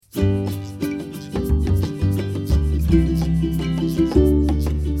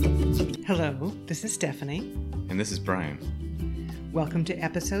This is Stephanie. And this is Brian. Welcome to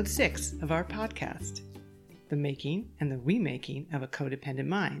episode 6 of our podcast, The Making and the Remaking of a Codependent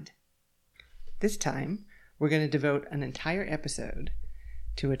Mind. This time, we're going to devote an entire episode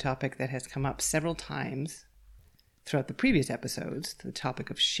to a topic that has come up several times throughout the previous episodes, the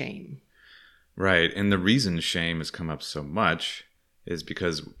topic of shame. Right, and the reason shame has come up so much is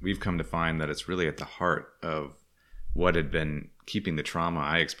because we've come to find that it's really at the heart of what had been keeping the trauma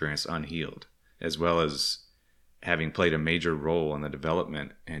I experienced unhealed, as well as having played a major role in the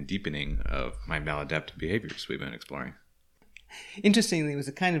development and deepening of my maladaptive behaviors we've been exploring. Interestingly, it was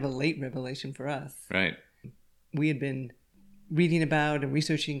a kind of a late revelation for us. Right. We had been reading about and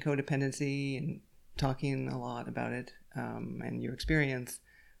researching codependency and talking a lot about it and your experience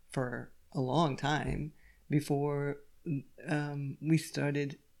for a long time before we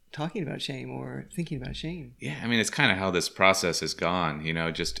started talking about shame or thinking about shame. Yeah, I mean, it's kind of how this process has gone,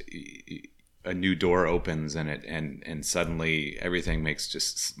 just a new door opens and suddenly everything makes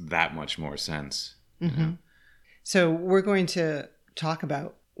just that much more sense. Mm-hmm. So we're going to talk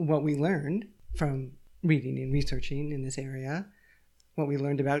about what we learned from reading and researching in this area, what we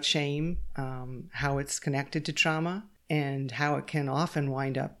learned about shame, how it's connected to trauma, and how it can often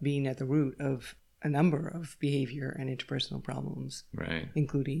wind up being at the root of a number of behavior and interpersonal problems, right,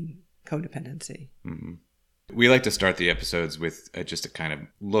 including codependency. Mm-hmm. We like to start the episodes with just a kind of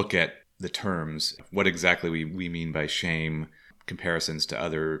look at the terms, what exactly we mean by shame, comparisons to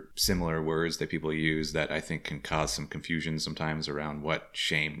other similar words that people use that I think can cause some confusion sometimes around what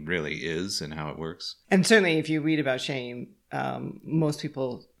shame really is and how it works. And certainly if you read about shame, most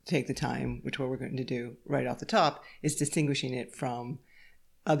people take the time, which what we're going to do right off the top, is distinguishing it from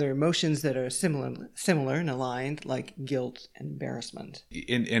other emotions that are similar and aligned, like guilt and embarrassment.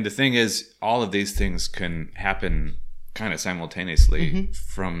 And the thing is, all of these things can happen kind of simultaneously mm-hmm.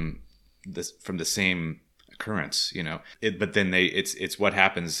 from the same occurrence, but then it's what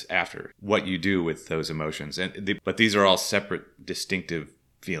happens after, what you do with those emotions, but these are all separate, distinctive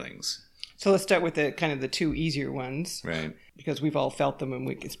feelings. So let's start with the two easier ones, right? Because we've all felt them, and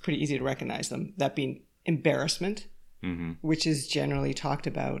it's pretty easy to recognize them. That being embarrassment, mm-hmm. which is generally talked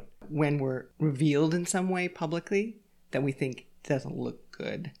about when we're revealed in some way publicly that we think doesn't look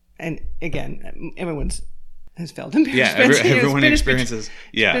good. And again, everyone has felt embarrassment. Yeah, everyone experiences.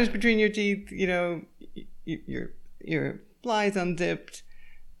 Yeah, spinach between your teeth. Your flies unzipped.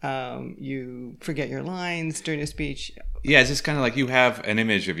 You forget your lines during a speech. Yeah, it's just kind of like you have an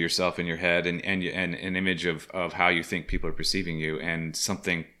image of yourself in your head and an image of how you think people are perceiving you, and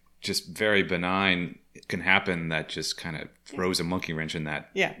something just very benign can happen that just kind of throws a monkey wrench in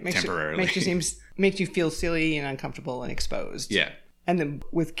that temporarily. Makes you feel silly and uncomfortable and exposed. Yeah. And then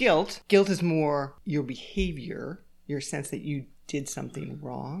with guilt is more your behavior, your sense that you did something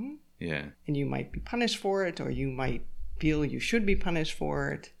wrong. Yeah. And you might be punished for it, or you might feel you should be punished for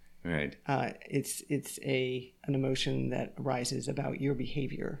it. Right. It's an emotion that arises about your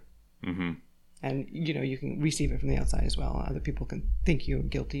behavior. Mm-hmm. And, you can receive it from the outside as well. Other people can think you're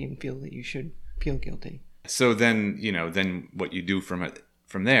guilty and feel that you should feel guilty. So then, then what you do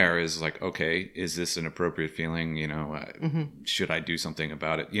from there is like, okay, is this an appropriate feeling? Mm-hmm. Should I do something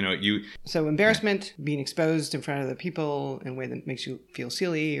about it? So embarrassment, being exposed in front of other people in a way that makes you feel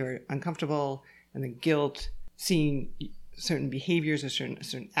silly or uncomfortable. And then guilt, seeing certain behaviors or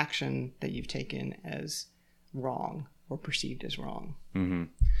certain action that you've taken as wrong or perceived as wrong. Mm-hmm.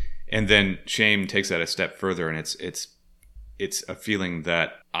 And then shame takes that a step further, and it's a feeling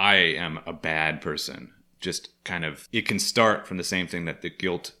that I am a bad person. Just kind of, it can start from the same thing that the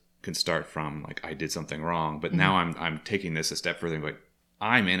guilt can start from, like I did something wrong. But mm-hmm. now I'm taking this a step further and going,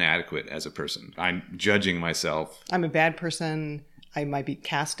 I'm inadequate as a person. I'm judging myself. I'm a bad person. I might be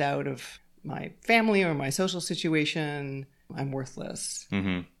cast out of my family or my social situation. I'm worthless.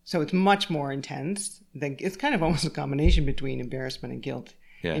 Mm-hmm. So it's much more intense. It's kind of almost a combination between embarrassment and guilt.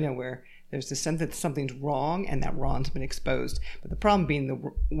 Yeah. Where there's the sense that something's wrong and that wrong's been exposed. But the problem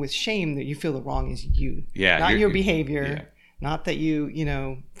being with shame, that you feel the wrong is you. Yeah. Not your behavior. Yeah. Not that you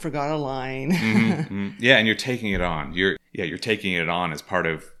forgot a line. Mm-hmm, mm-hmm. Yeah, and you're taking it on. You're taking it on as part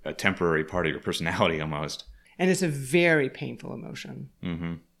of a temporary part of your personality almost. And it's a very painful emotion.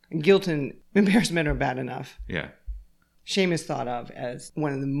 Mm-hmm. Guilt and embarrassment are bad enough. Yeah. Shame is thought of as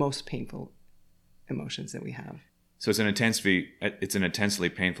one of the most painful emotions that we have. So it's an intensely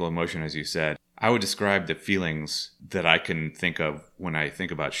painful emotion, as you said. I would describe the feelings that I can think of when I think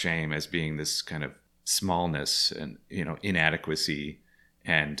about shame as being this kind of smallness and, inadequacy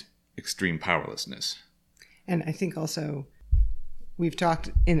and extreme powerlessness. And I think also we've talked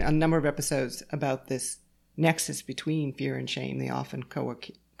in a number of episodes about this nexus between fear and shame. They often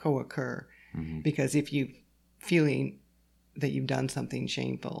co-occur. Because if you feeling that you've done something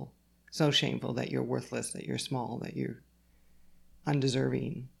shameful, so shameful that you're worthless, that you're small, that you're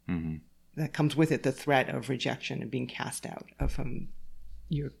undeserving, that comes with it the threat of rejection and being cast out from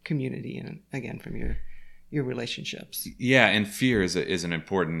your community and again from your relationships. Yeah, and fear is an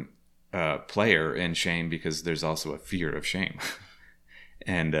important player in shame because there's also a fear of shame.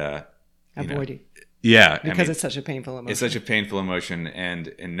 And avoiding. Yeah, because it's such a painful emotion. It's such a painful emotion,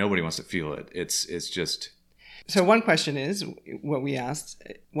 and nobody wants to feel it. It's just. So one question is what we asked: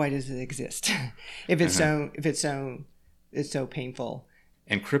 why does it exist? If it's so painful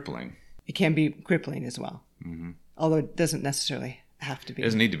and crippling, it can be crippling as well. Although it doesn't necessarily have to be. It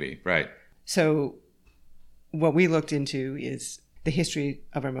doesn't need to be, right? So, what we looked into is the history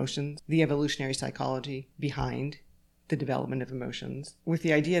of emotions, the evolutionary psychology behind the development of emotions, with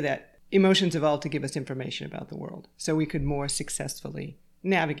the idea that emotions evolved to give us information about the world so we could more successfully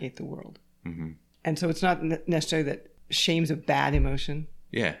navigate the world. And so it's not necessarily that shame's a bad emotion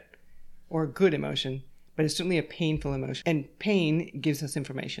or a good emotion, but it's certainly a painful emotion. And pain gives us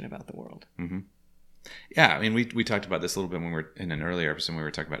information about the world. Yeah, I mean, we talked about this a little bit when we were in an earlier episode when we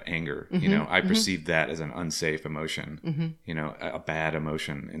were talking about anger. I perceived that as an unsafe emotion, a bad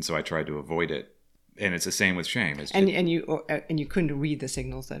emotion. And so I tried to avoid it. And it's the same with shame. And you couldn't read the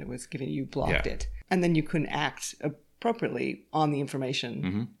signals that it was giving you, blocked it. And then you couldn't act appropriately on the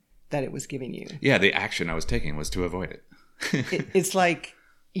information that it was giving you. Yeah, the action I was taking was to avoid it. It's like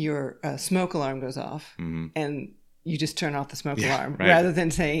your smoke alarm goes off and you just turn off the smoke alarm rather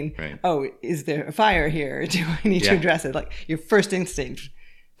than saying, oh, is there a fire here? Do I need to address it? Like your first instinct,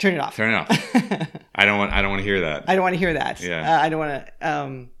 turn it off. Turn it off. I don't want to hear that. I don't want to hear that. Yeah. I don't want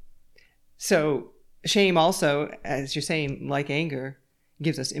to. So shame also, as you're saying, like anger,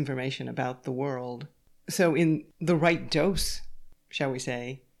 gives us information about the world. So in the right dose, shall we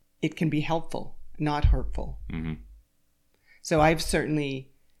say, it can be helpful, not hurtful. So I've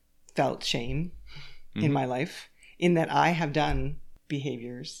certainly felt shame in my life in that I have done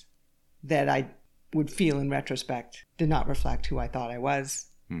behaviors that I would feel in retrospect did not reflect who I thought I was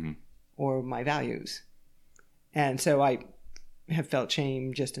or my values. And so I have felt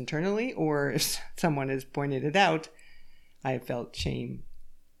shame just internally, or if someone has pointed it out, I have felt shame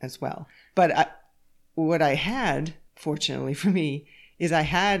as well. But what I had, fortunately for me, is I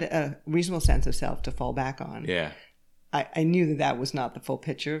had a reasonable sense of self to fall back on. Yeah. I knew that was not the full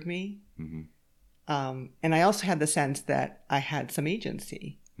picture of me. And I also had the sense that I had some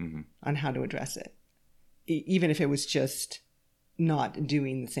agency on how to address it, even if it was just not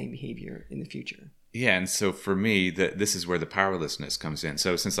doing the same behavior in the future. Yeah, and so for me, this is where the powerlessness comes in.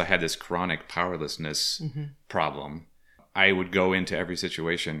 So since I had this chronic powerlessness problem, I would go into every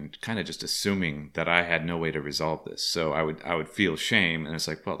situation kind of just assuming that I had no way to resolve this. So I would feel shame, and it's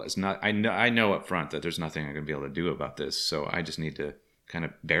like, well, that's not. I know up front that there's nothing I'm going to be able to do about this. So I just need to kind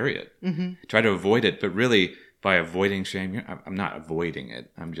of bury it, try to avoid it. But really, by avoiding shame, I'm not avoiding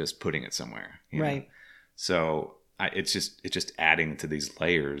it. I'm just putting it somewhere. Right. Know? So it's just adding to these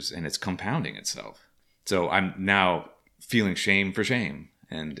layers, and it's compounding itself. So I'm now feeling shame for shame.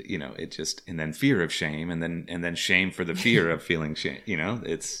 And, and then fear of shame, and then shame for the fear of feeling shame,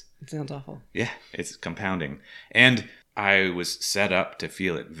 it sounds awful. Yeah, it's compounding. And I was set up to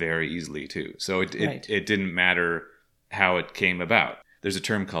feel it very easily too. So it didn't matter how it came about. There's a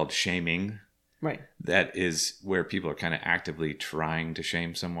term called shaming. Right. That is where people are kind of actively trying to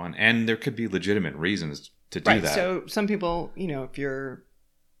shame someone. And there could be legitimate reasons to do that. So some people, if you're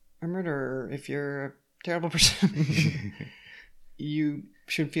a murderer, if you're a terrible person, you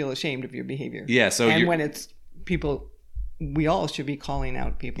should feel ashamed of your behavior. Yeah. So when it's people, we all should be calling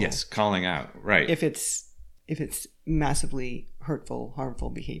out people. Yes, calling out. Right. If it's massively hurtful, harmful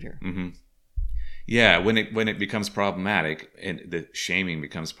behavior. Yeah. When it becomes problematic, and the shaming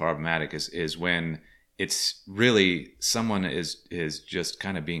becomes problematic, is when it's really someone is just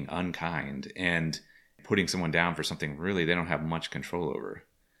kind of being unkind and putting someone down for something really they don't have much control over.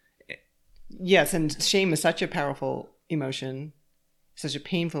 Yes, and shame is such a powerful emotion. Such a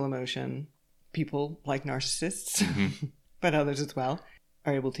painful emotion. People like narcissists, but others as well,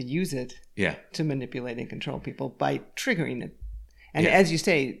 are able to use it to manipulate and control people by triggering it. And as you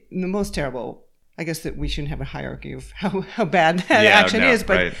say, the most terrible, I guess that we shouldn't have a hierarchy of how bad that action is,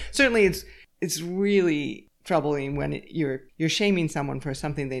 but certainly it's really troubling when you're shaming someone for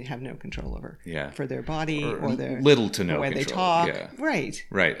something they have no control over. Yeah. For their body or their little to no the way control. they talk. Yeah.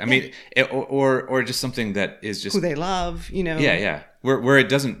 Right. I mean, or just something that is just who they love, Yeah. Where it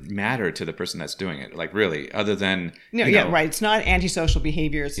doesn't matter to the person that's doing it, like really, other than right. It's not antisocial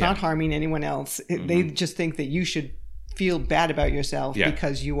behavior. It's not harming anyone else. They just think that you should feel bad about yourself Yeah.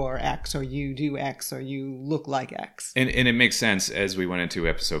 because you are X or you do X or you look like X. And it makes sense as we went into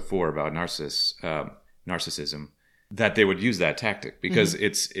episode 4 about narcissism that they would use that tactic because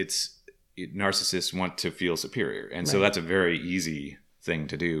narcissists want to feel superior. And so that's a very easy thing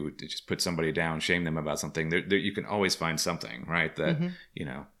to do, to just put somebody down, shame them about something. You can always find something, right, that,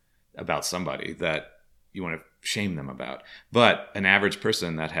 about somebody that you want to shame them about. But an average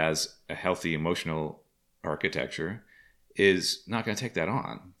person that has a healthy emotional architecture is not going to take that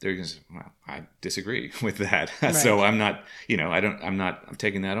on. They're going to say, well, I disagree with that. Right. So I'm not, I'm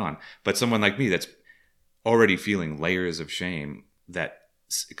taking that on. But someone like me that's already feeling layers of shame that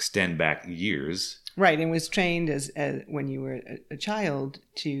extend back years. Right. And was trained as when you were a child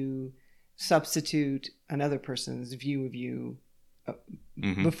to substitute another person's view of you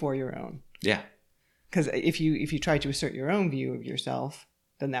before your own. Yeah. Because if you tried to assert your own view of yourself,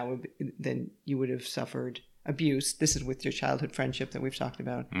 then you would have suffered abuse. This is with your childhood friendship that we've talked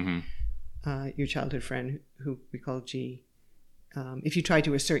about. Your childhood friend who we call G. If you tried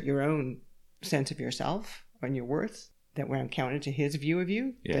to assert your own sense of yourself and your worth that were counted to his view of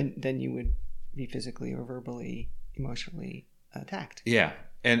you, then you would be physically or verbally, emotionally attacked. Yeah,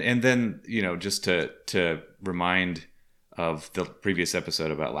 and then just to remind of the previous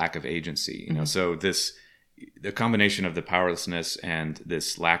episode about lack of agency. So the combination of the powerlessness and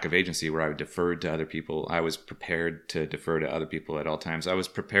this lack of agency where I deferred to other people, I was prepared to defer to other people at all times. I was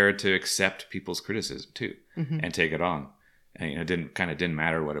prepared to accept people's criticism too and take it on. And it didn't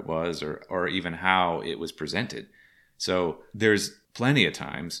matter what it was or even how it was presented. So there's plenty of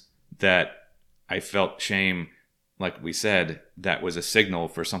times that I felt shame, like we said, that was a signal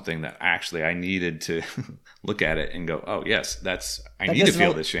for something that actually I needed to look at it and go, oh, yes, I need to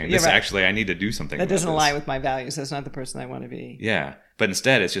feel this shame. I need to do something about this. That doesn't align with my values. That's not the person I want to be. Yeah. But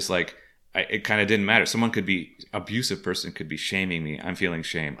instead, it's just like, it kind of didn't matter. Abusive person could be shaming me. I'm feeling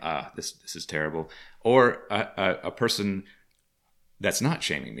shame. This is terrible. Or a person that's not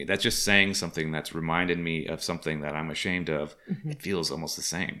shaming me. That's just saying something that's reminded me of something that I'm ashamed of. It feels almost the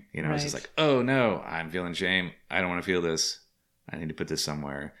same. Right. It's just like, oh no, I'm feeling shame. I don't want to feel this. I need to put this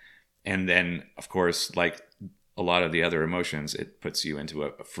somewhere. And then, of course, like a lot of the other emotions, it puts you into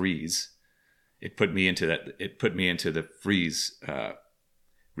a freeze. It put me into the freeze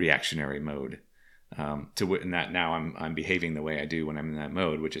reactionary mode. And that now I'm behaving the way I do when I'm in that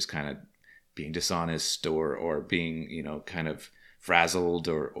mode, which is kind of being dishonest or being, kind of frazzled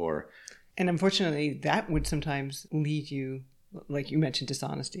or and unfortunately that would sometimes lead you, like you mentioned,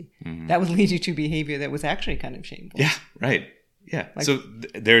 dishonesty. That would lead you to behavior that was actually kind of shameful. Yeah, right. Yeah. Like, so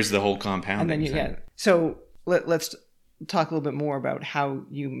there's the whole compounding thing. So let's talk a little bit more about how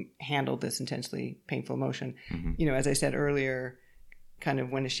you handle this intensely painful emotion. As I said earlier, kind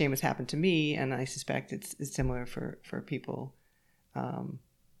of when a shame has happened to me, and I suspect it's similar for people,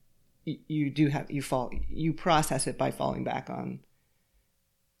 you process it by falling back on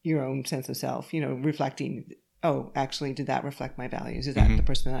your own sense of self, reflecting, oh, actually, did that reflect my values? Is that the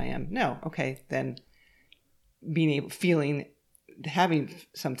person I am? No. Okay. Then having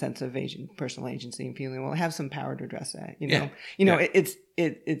some sense of personal agency and feeling, well, I have some power to address that.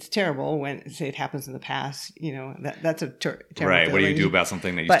 It's terrible when, say, it happens in the past, that's a terrible right. feeling. What do you do about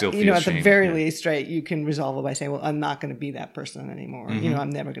something that you still feel at shame? the very least, right, you can resolve it by saying, well, I'm not going to be that person anymore.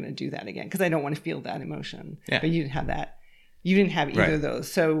 I'm never going to do that again because I don't want to feel that emotion. Yeah. But you didn't have that. You didn't have either of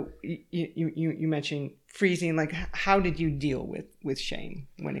those. So you mentioned freezing. Like, how did you deal with shame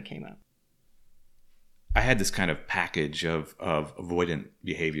when it came up? I had this kind of package of avoidant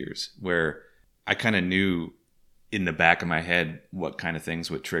behaviors where I kind of knew in the back of my head what kind of things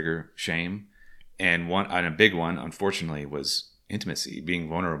would trigger shame. And a big one, unfortunately, was intimacy, being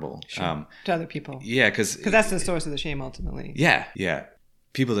vulnerable. Sure. To other people. Yeah, because that's the source of the shame ultimately. Yeah.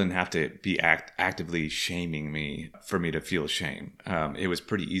 People didn't have to be actively shaming me for me to feel shame. It was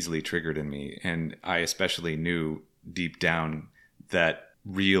pretty easily triggered in me. And I especially knew deep down that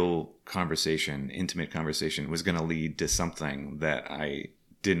real conversation, intimate conversation, was going to lead to something that I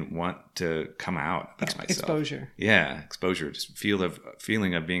didn't want to come out about myself. Exposure. Yeah, exposure. Just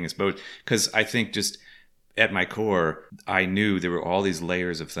feeling of being exposed. Because I think just at my core, I knew there were all these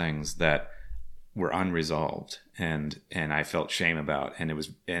layers of things that were unresolved and I felt shame about, and it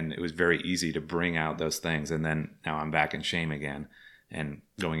was very easy to bring out those things, and then now I'm back in shame again and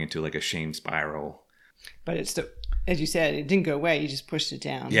going into like a shame spiral. But it's still, as you said, it didn't go away. You just pushed it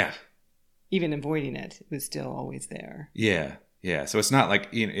down. Yeah. Even avoiding it was still always there. Yeah. Yeah. So it's not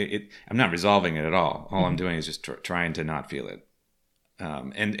like, I'm not resolving it at all. All I'm doing is just trying to not feel it.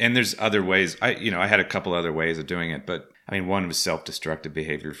 And there's other ways. I had a couple other ways of doing it, but I mean, one was self-destructive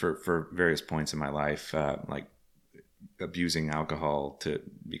behavior for various points in my life, like abusing alcohol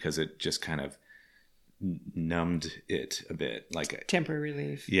because it just kind of numbed it a bit, like temporary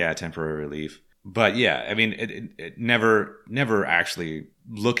relief. Yeah, temporary relief. But yeah, I mean, it never actually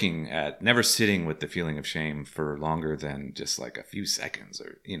never sitting with the feeling of shame for longer than just like a few seconds,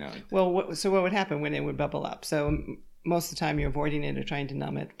 or Well, so what would happen when it would bubble up? So most of the time you're avoiding it or trying to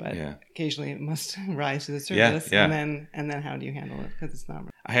numb it, but occasionally it must rise to the surface. Yeah. And then how do you handle it? Because it's not.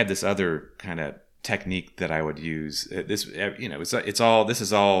 I had this other kind of technique that I would use. This is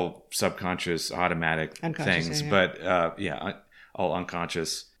all subconscious, automatic things, but all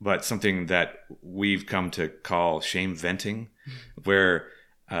unconscious, but something that we've come to call shame venting, where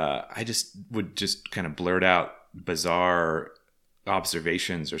I just would just kind of blurt out bizarre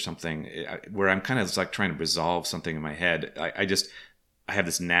observations or something, where I'm kind of like trying to resolve something in my head. I have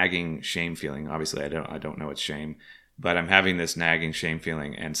this nagging shame feeling. Obviously, I don't know it's shame, but I'm having this nagging shame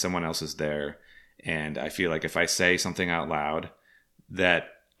feeling, and someone else is there, and I feel like if I say something out loud, that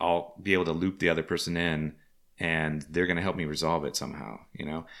I'll be able to loop the other person in, and they're going to help me resolve it somehow,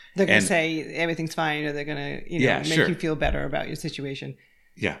 They're going to say everything's fine, or they're going to, make you feel better about your situation.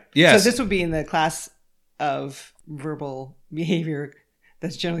 Yeah. Yeah. So this would be in the class of verbal behavior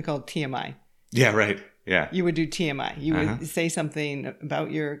that's generally called TMI. Yeah, right. Yeah. You would do TMI. You would say something about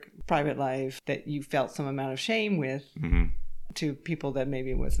your private life that you felt some amount of shame with to people that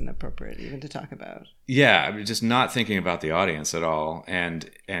maybe wasn't appropriate even to talk about. Yeah. I mean, just not thinking about the audience at all, and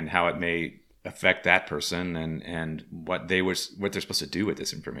how it may affect that person, and what they're supposed to do with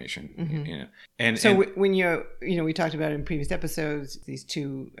this information. And so when we talked about in previous episodes these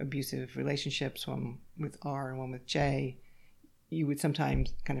two abusive relationships, one with R and one with J, you would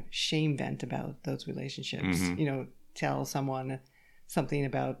sometimes kind of shame vent about those relationships. Tell someone something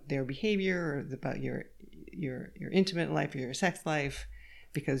about their behavior or about your intimate life or your sex life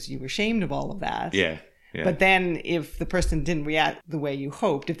because you were ashamed of all of that. Yeah. But then if the person didn't react the way you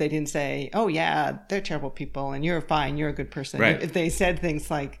hoped, if they didn't say, oh, yeah, they're terrible people and you're fine, you're a good person. Right. If they said things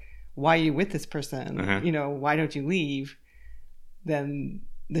like, why are you with this person? Why don't you leave? Then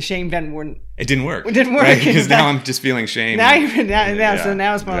the shame vent It didn't work. It didn't work. Right? Because now I'm just feeling shame. So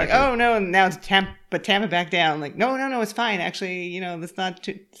now it's more like, oh, no, now it's tamp it back down. Like, no, it's fine. Actually, it's not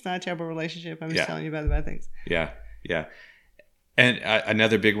a terrible relationship. I'm just telling you about the bad things. Yeah. And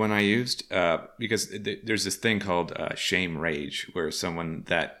another big one I used, because there's this thing called shame rage, where someone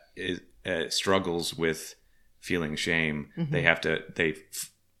that struggles with feeling shame,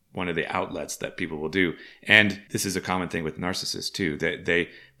 one of the outlets that people will do, and this is a common thing with narcissists too.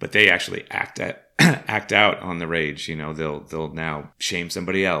 But they actually act out on the rage. They'll now shame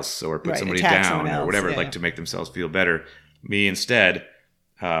somebody else or put somebody down or whatever, like to make themselves feel better. Me instead.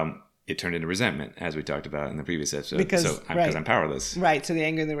 It turned into resentment, as we talked about in the previous episode. Because I'm powerless. Right. So the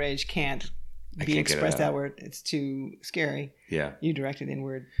anger and the rage can't be expressed outward. It's too scary. Yeah. You direct it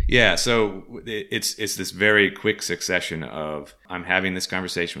inward. Yeah. So it's this very quick succession of, I'm having this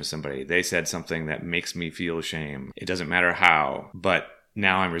conversation with somebody. They said something that makes me feel shame. It doesn't matter how, but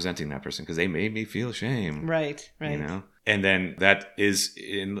now I'm resenting that person because they made me feel shame. Right. And then that is,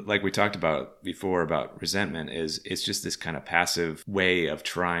 like we talked about before about resentment, it's just this kind of passive way of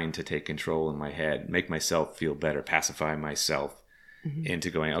trying to take control in my head, make myself feel better, pacify myself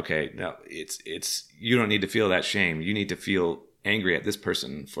into going, okay, no, it's you don't need to feel that shame. You need to feel angry at this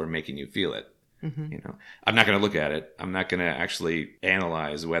person for making you feel it. I'm not going to look at it. I'm not going to actually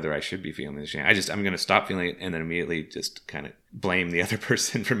analyze whether I should be feeling the shame. I'm going to stop feeling it and then immediately just kind of blame the other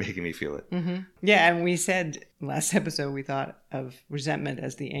person for making me feel it. Yeah. And we said last episode, we thought of resentment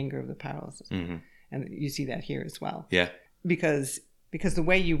as the anger of the powerless. And you see that here as well. Yeah. Because the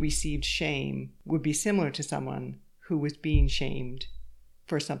way you received shame would be similar to someone who was being shamed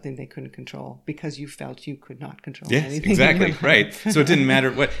for something they couldn't control because you felt you could not control anything. Exactly. Right. So it didn't matter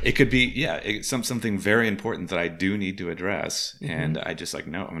what it could be. Something very important that I do need to address. And I just like,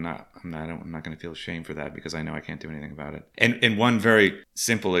 no, I'm not going to feel shame for that because I know I can't do anything about it. And one very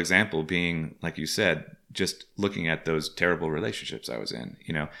simple example being, like you said, just looking at those terrible relationships I was in.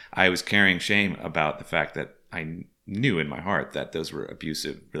 I was carrying shame about the fact that I knew in my heart that those were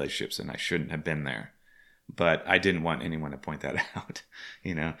abusive relationships and I shouldn't have been there. But I didn't want anyone to point that out,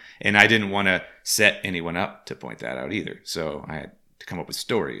 and I didn't want to set anyone up to point that out either. So I had to come up with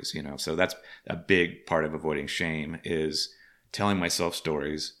stories, So that's a big part of avoiding shame, is telling myself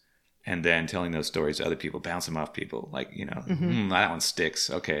stories and then telling those stories to other people, bounce them off people. Like, that one sticks.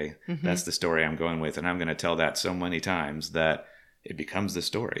 Okay, that's the story I'm going with. And I'm going to tell that so many times that it becomes the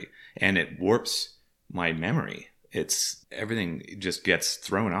story. And it warps my memory. Everything just gets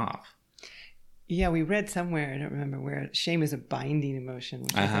thrown off. Yeah, we read somewhere, I don't remember where, shame is a binding emotion,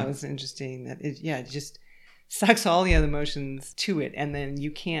 which I thought was interesting. That it just sucks all the other emotions to it, and then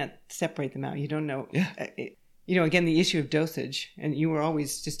you can't separate them out. You don't know. Yeah. Again, the issue of dosage, and you were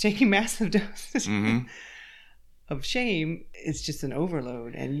always just taking massive doses of shame. It's just an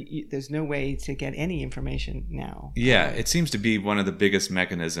overload, and there's no way to get any information now. Yeah, it seems to be one of the biggest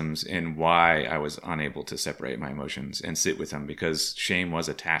mechanisms in why I was unable to separate my emotions and sit with them, because shame was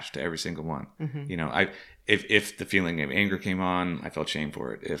attached to every single one. If the feeling of anger came on, I felt shame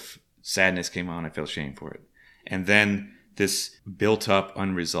for it. If sadness came on, I felt shame for it. And then this built up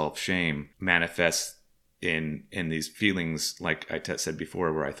unresolved shame manifests in these feelings, like I said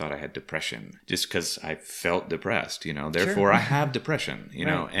before, where I thought I had depression just because I felt depressed, therefore I have depression,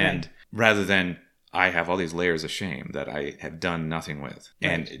 and rather than I have all these layers of shame that I have done nothing with,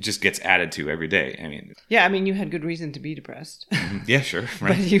 and it just gets added to every day. You had good reason to be depressed. Yeah, sure.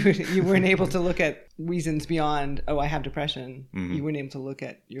 Right. But you weren't able to look at reasons beyond, I have depression. You weren't able to look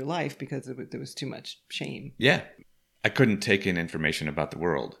at your life because there was too much shame. Yeah. I couldn't take in information about the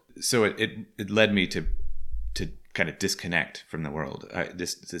world. So it led me to kind of disconnect from the world,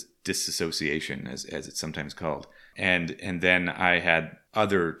 this disassociation, as it's sometimes called. And then I had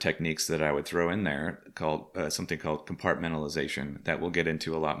other techniques that I would throw in there called something called compartmentalization that we'll get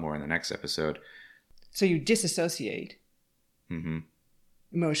into a lot more in the next episode. So you disassociate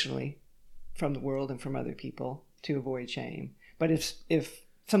emotionally from the world and from other people to avoid shame. But if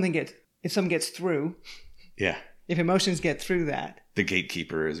something gets through, if emotions get through that, the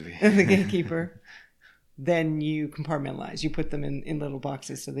gatekeeper is the gatekeeper, then you compartmentalize. You put them in little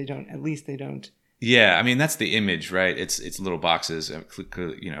boxes so they don't. Yeah, that's the image, right? It's little boxes.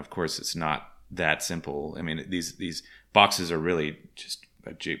 Of course, it's not that simple. These boxes are really just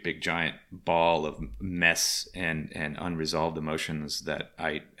a big giant ball of mess and unresolved emotions that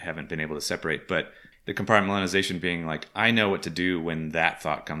I haven't been able to separate. But the compartmentalization being like, I know what to do when that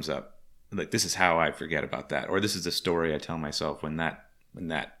thought comes up. Like, this is how I forget about that, or this is the story I tell myself when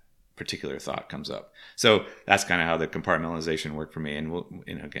that particular thought comes up. So that's kind of how the compartmentalization worked for me. And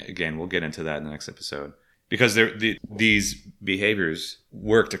we'll get into that in the next episode, because these behaviors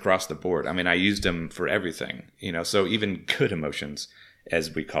worked across the board. I used them for everything, so even good emotions,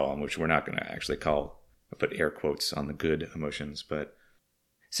 as we call them, which we're not going to actually call, I'll put air quotes on the good emotions. But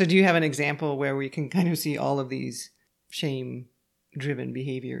so do you have an example where we can kind of see all of these shame-driven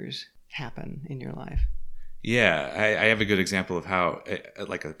behaviors happen in your life? Yeah, I have a good example of how,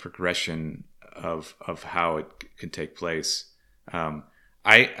 like a progression of how it can take place.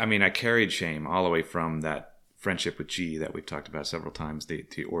 I carried shame all the way from that friendship with G that we've talked about several times,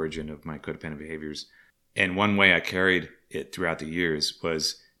 the origin of my codependent behaviors. And one way I carried it throughout the years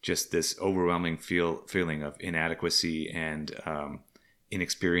was just this overwhelming feeling of inadequacy and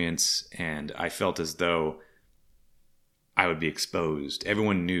inexperience. And I felt as though I would be exposed.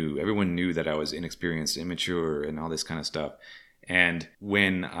 Everyone knew that I was inexperienced, immature, and all this kind of stuff. And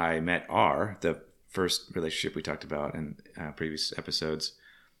when I met R, the first relationship we talked about in previous episodes,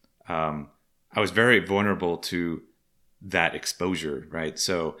 I was very vulnerable to that exposure, right?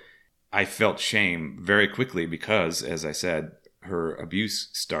 So I felt shame very quickly because, as I said, her abuse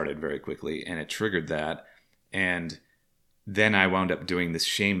started very quickly, and it triggered that. And then I wound up doing this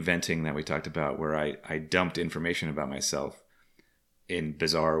shame venting that we talked about, where I dumped information about myself in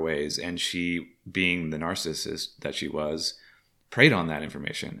bizarre ways. And she, being the narcissist that she was, preyed on that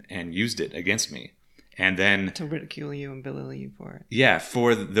information and used it against me. And then to ridicule you and belittle you for it. Yeah,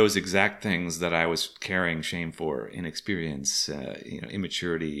 for those exact things that I was carrying shame for: inexperience,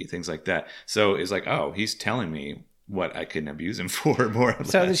 immaturity, things like that. So it's like, oh, he's telling me what I can abuse him for, more or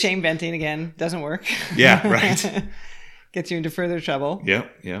less. So the shame venting again doesn't work. Yeah, right. Gets you into further trouble.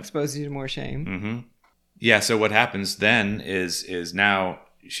 Yep. Exposes you to more shame. Mm-hmm. Yeah, so what happens then is now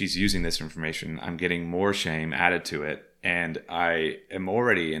she's using this information. I'm getting more shame added to it, and I am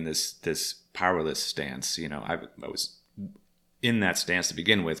already in this powerless stance. I was in that stance to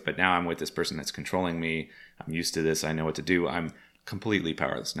begin with, but now I'm with this person that's controlling me. I'm used to this. I know what to do. I'm completely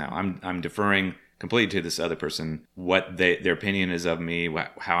powerless now. I'm deferring completely to this other person, what their opinion is of me,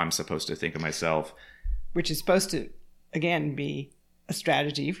 how I'm supposed to think of myself. Which is supposed to, again, be a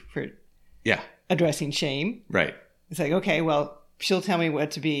strategy for addressing shame. Right. It's like, okay, well, she'll tell me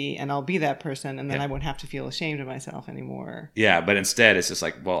what to be, and I'll be that person, and then I won't have to feel ashamed of myself anymore. Yeah, but instead it's just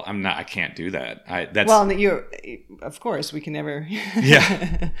like, well, I can't do that. Of course, we can never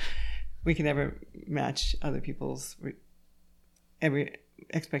we can never match other people's every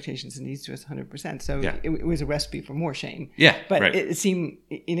expectations and needs to us 100%. So it was a recipe for more shame. Yeah, but it seemed,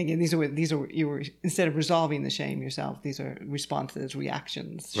 and again, these are you were, instead of resolving the shame yourself, these are responses,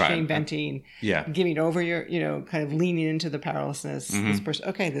 reactions, shame venting, giving over your, kind of leaning into the powerlessness.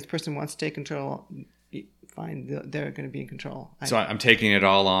 Mm-hmm. This person wants to take control. fine. They're going to be in control. So I'm taking it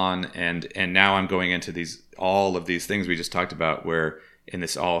all on, and now I'm going into all of these things we just talked about, and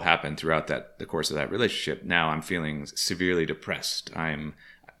this all happened throughout the course of that relationship. Now I'm feeling severely depressed. I'm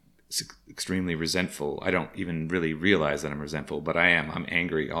extremely resentful. I don't even really realize that I'm resentful, but I am. I'm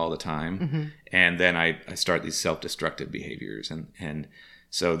angry all the time. Mm-hmm. And then I start these self-destructive behaviors. And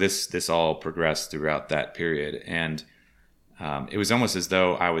so this all progressed throughout that period. And it was almost as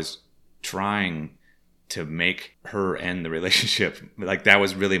though I was trying to make her end the relationship. Like that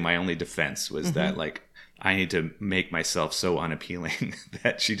was really my only defense, was mm-hmm. that like, I need to make myself so unappealing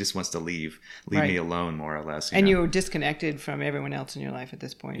that she just wants to leave me alone, more or less. And you were disconnected from everyone else in your life at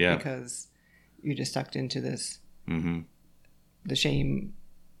this point, because you just sucked into this, mm-hmm. the shame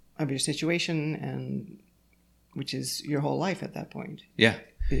of your situation, and which is your whole life at that point. Yeah,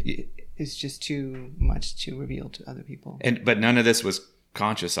 it's just too much to reveal to other people. But none of this was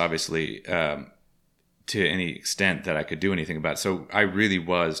conscious, obviously. To any extent that I could do anything about it. So I really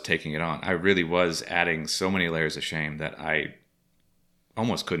was taking it on. I really was adding so many layers of shame that I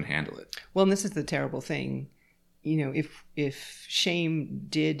almost couldn't handle it. Well, and this is the terrible thing. You know, if shame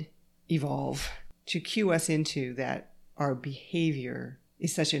did evolve to cue us into that our behavior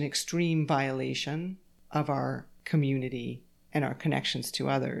is such an extreme violation of our community and our connections to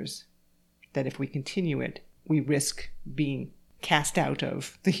others, that if we continue it, we risk being cast out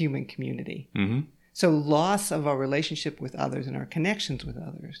of the human community. Mm-hmm. So loss of our relationship with others and our connections with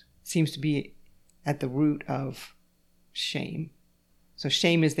others seems to be at the root of shame. So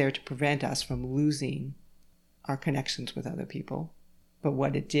shame is there to prevent us from losing our connections with other people. But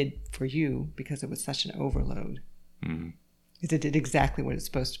what it did for you, because it was such an overload, mm-hmm. is it did exactly what it's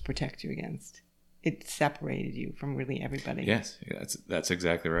supposed to protect you against. It separated you from really everybody. Yes, that's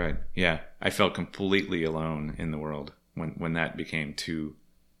exactly right. Yeah, I felt completely alone in the world when that became too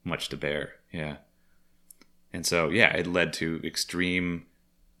much to bear. Yeah. And so, yeah, it led to extreme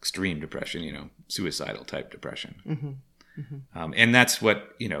depression, suicidal type depression. Mm-hmm. Mm-hmm. And that's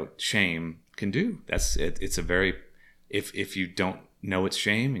what, shame can do. That's it. It's a very, if you don't know it's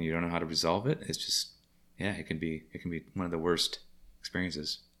shame and you don't know how to resolve it, it's just, it can be one of the worst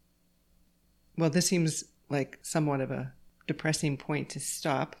experiences. Well, this seems like somewhat of a depressing point to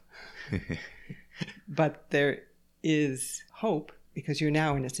stop, but there is hope, because you're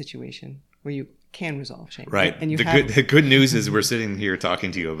now in a situation where you can resolve shame. Right. And the good news is we're sitting here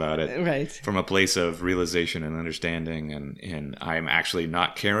talking to you about it right. from a place of realization and understanding, and I'm actually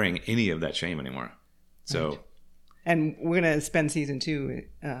not carrying any of that shame anymore. So, right. And we're going to spend season 2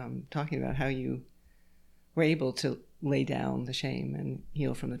 talking about how you were able to lay down the shame and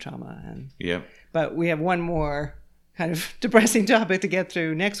heal from the trauma. But we have one more kind of depressing topic to get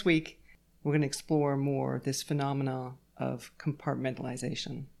through. Next week, we're going to explore more this phenomena of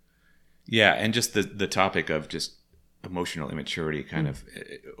compartmentalization. Yeah, and just the topic of just emotional immaturity kind of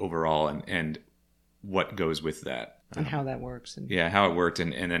overall, and what goes with that. And how that works. How it worked,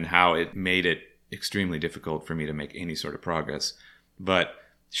 and then how it made it extremely difficult for me to make any sort of progress. But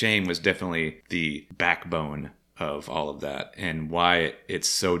shame was definitely the backbone of all of that, and why it's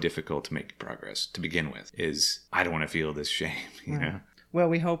so difficult to make progress to begin with is I don't want to feel this shame, you know? Well,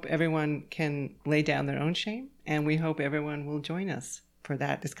 we hope everyone can lay down their own shame, and we hope everyone will join us for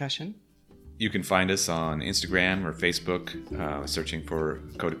that discussion. You can find us on Instagram or Facebook, searching for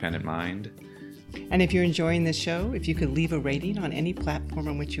Codependent Mind. And if you're enjoying this show, if you could leave a rating on any platform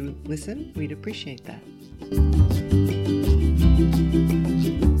on which you listen, we'd appreciate that.